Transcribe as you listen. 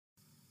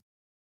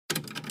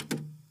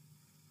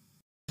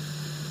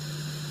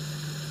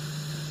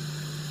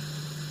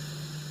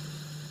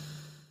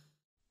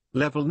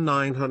Level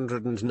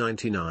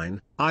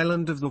 999,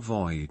 Island of the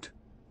Void.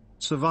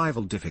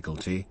 Survival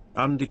difficulty,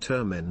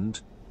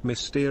 undetermined,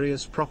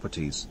 mysterious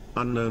properties,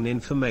 unknown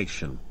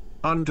information,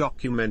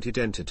 undocumented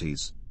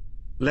entities.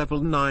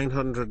 Level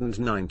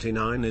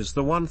 999 is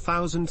the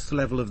 1000th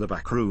level of the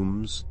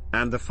Backrooms,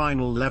 and the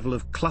final level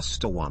of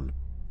Cluster 1.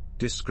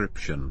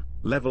 Description: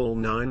 Level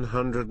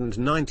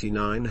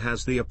 999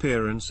 has the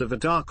appearance of a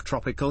dark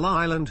tropical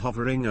island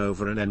hovering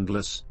over an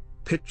endless,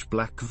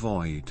 pitch-black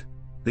void.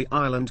 The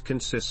island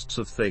consists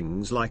of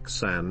things like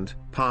sand,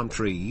 palm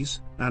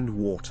trees, and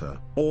water,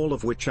 all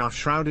of which are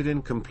shrouded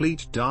in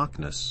complete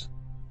darkness.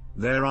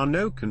 There are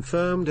no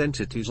confirmed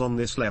entities on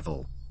this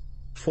level.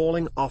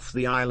 Falling off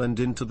the island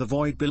into the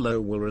void below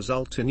will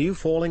result in you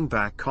falling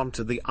back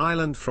onto the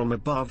island from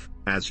above.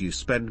 As you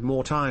spend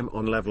more time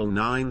on level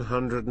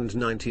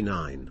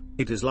 999,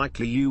 it is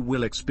likely you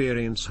will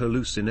experience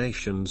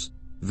hallucinations,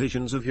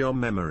 visions of your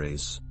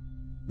memories.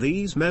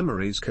 These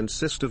memories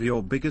consist of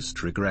your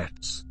biggest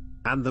regrets,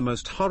 and the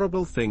most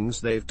horrible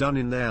things they've done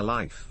in their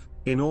life,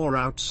 in or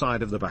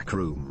outside of the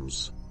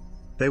Backrooms.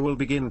 They will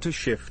begin to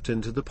shift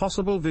into the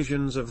possible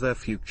visions of their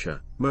future,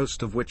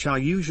 most of which are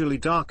usually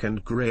dark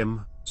and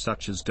grim,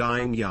 such as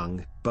dying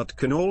young, but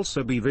can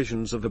also be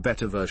visions of a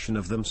better version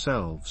of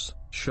themselves,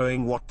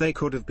 showing what they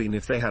could have been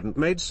if they hadn't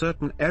made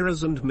certain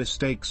errors and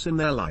mistakes in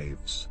their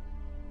lives.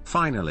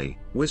 Finally,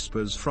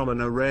 whispers from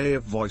an array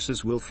of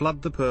voices will flood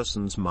the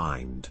person's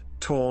mind,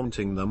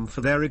 taunting them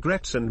for their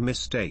regrets and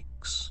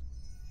mistakes.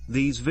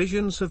 These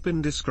visions have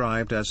been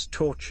described as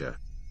torture.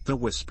 The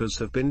whispers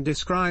have been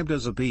described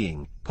as a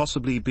being,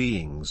 possibly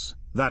beings,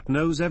 that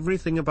knows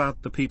everything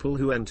about the people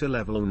who enter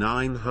level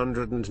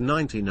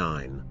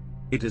 999.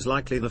 It is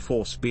likely the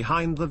force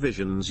behind the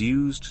visions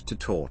used to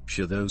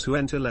torture those who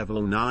enter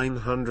level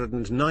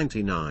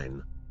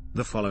 999.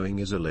 The following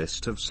is a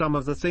list of some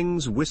of the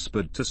things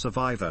whispered to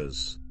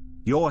survivors.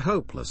 You're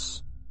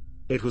hopeless.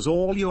 It was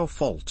all your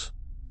fault.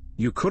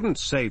 You couldn't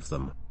save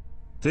them.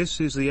 This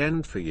is the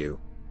end for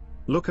you.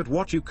 Look at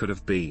what you could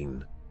have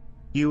been.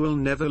 You will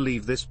never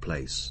leave this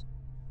place.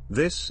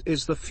 This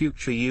is the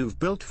future you've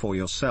built for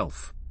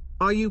yourself.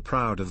 Are you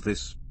proud of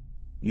this?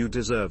 You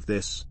deserve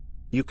this.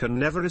 You can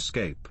never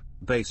escape.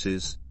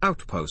 Bases,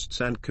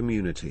 outposts and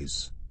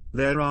communities.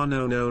 There are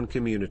no known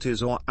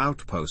communities or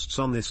outposts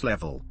on this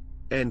level.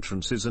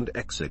 Entrances and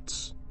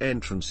exits.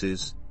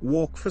 Entrances,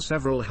 walk for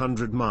several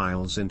hundred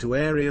miles into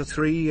Area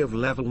 3 of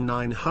level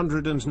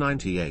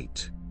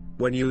 998.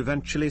 When you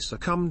eventually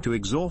succumb to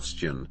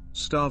exhaustion,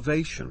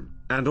 starvation,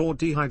 and/or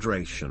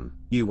dehydration,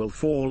 you will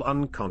fall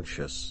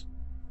unconscious.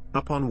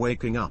 Upon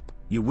waking up,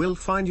 you will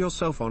find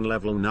yourself on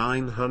level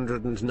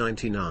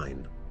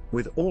 999.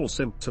 With all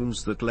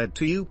symptoms that led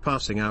to you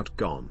passing out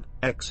gone.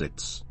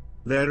 Exits.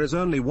 There is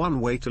only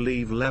one way to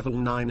leave level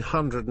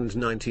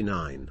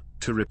 999,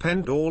 to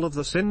repent all of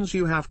the sins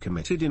you have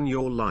committed in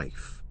your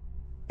life.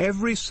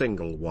 Every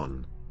single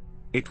one.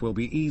 It will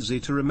be easy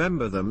to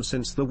remember them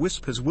since the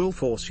whispers will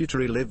force you to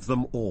relive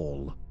them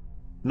all.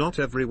 Not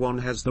everyone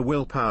has the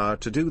willpower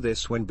to do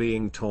this when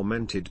being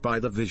tormented by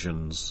the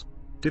visions.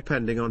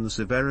 Depending on the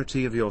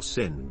severity of your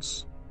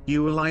sins,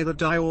 you will either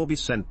die or be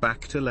sent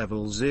back to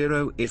level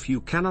 0 if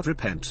you cannot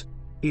repent.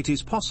 It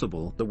is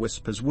possible the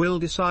whispers will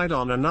decide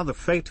on another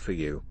fate for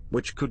you,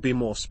 which could be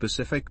more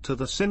specific to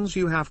the sins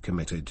you have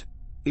committed.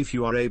 If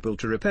you are able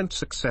to repent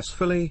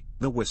successfully,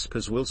 the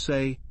whispers will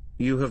say,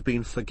 "You have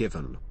been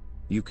forgiven.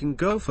 You can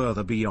go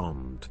further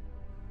beyond."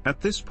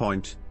 At this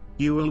point,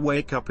 you will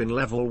wake up in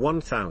level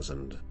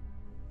 1000.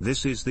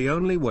 This is the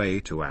only way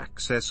to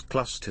access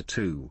Cluster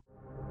 2.